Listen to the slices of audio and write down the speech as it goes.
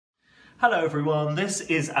Hello everyone, this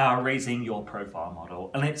is our Raising Your Profile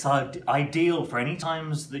model, and it's ideal for any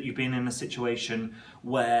times that you've been in a situation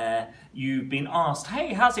where you've been asked,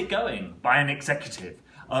 hey, how's it going, by an executive.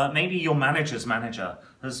 Maybe your manager's manager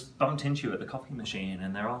has bumped into you at the coffee machine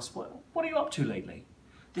and they're asked, what are you up to lately?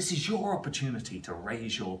 This is your opportunity to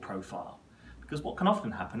raise your profile. Because what can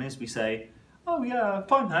often happen is we say, oh yeah,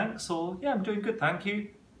 fine thanks, or yeah, I'm doing good, thank you.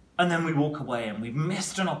 And then we walk away and we've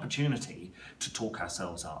missed an opportunity to talk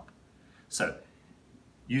ourselves up. So,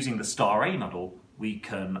 using the star A model, we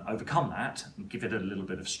can overcome that and give it a little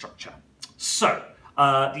bit of structure. So,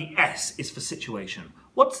 the S is for situation.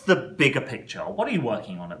 What's the bigger picture? What are you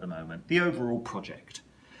working on at the moment? The overall project.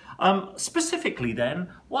 Specifically then,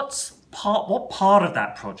 what part of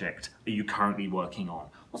that project are you currently working on?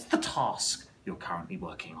 What's the task you're currently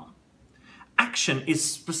working on? Action is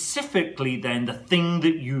specifically then the thing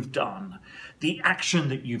that you've done, the action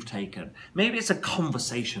that you've taken. Maybe it's a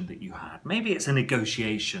conversation that you had. Maybe it's a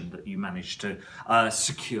negotiation that you managed to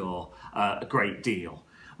secure a great deal.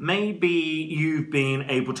 Maybe you've been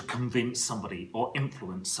able to convince somebody or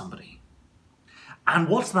influence somebody. And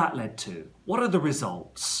what's that led to? What are the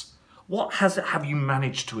results? What have you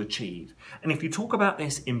managed to achieve? And if you talk about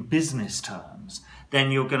this in business terms,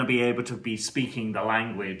 then you're going to be able to be speaking the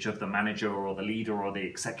language of the manager or the leader or the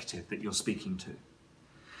executive that you're speaking to.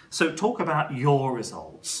 So talk about your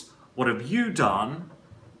results. What have you done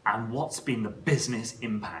and what's been the business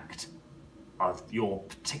impact of your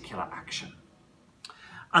particular action?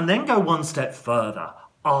 And then go one step further.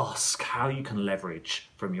 Ask how you can leverage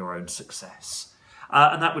from your own success.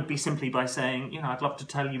 And that would be simply by saying, I'd love to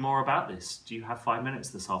tell you more about this. Do you have 5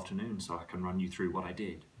 minutes this afternoon so I can run you through what I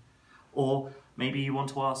did? Or maybe you want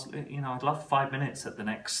to ask, I'd love 5 minutes at the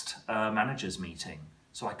next managers meeting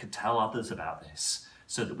so I could tell others about this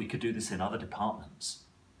so that we could do this in other departments.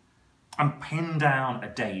 And pin down a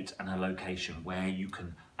date and a location where you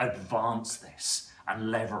can advance this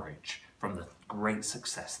and leverage from the great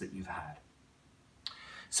success that you've had.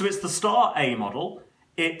 So it's the star A model.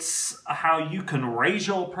 It's how you can raise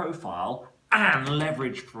your profile and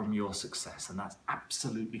leverage from your success. And that's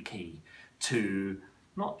absolutely key to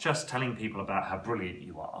not just telling people about how brilliant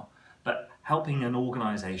you are, but helping an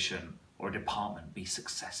organization or a department be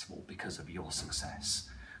successful because of your success.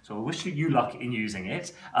 So I wish you luck in using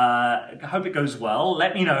it. I hope it goes well.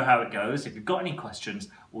 Let me know how it goes. If you've got any questions,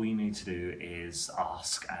 all you need to do is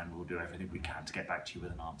ask and we'll do everything we can to get back to you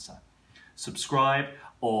with an answer. Subscribe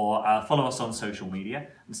or follow us on social media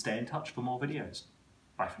and stay in touch for more videos.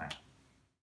 Bye for now.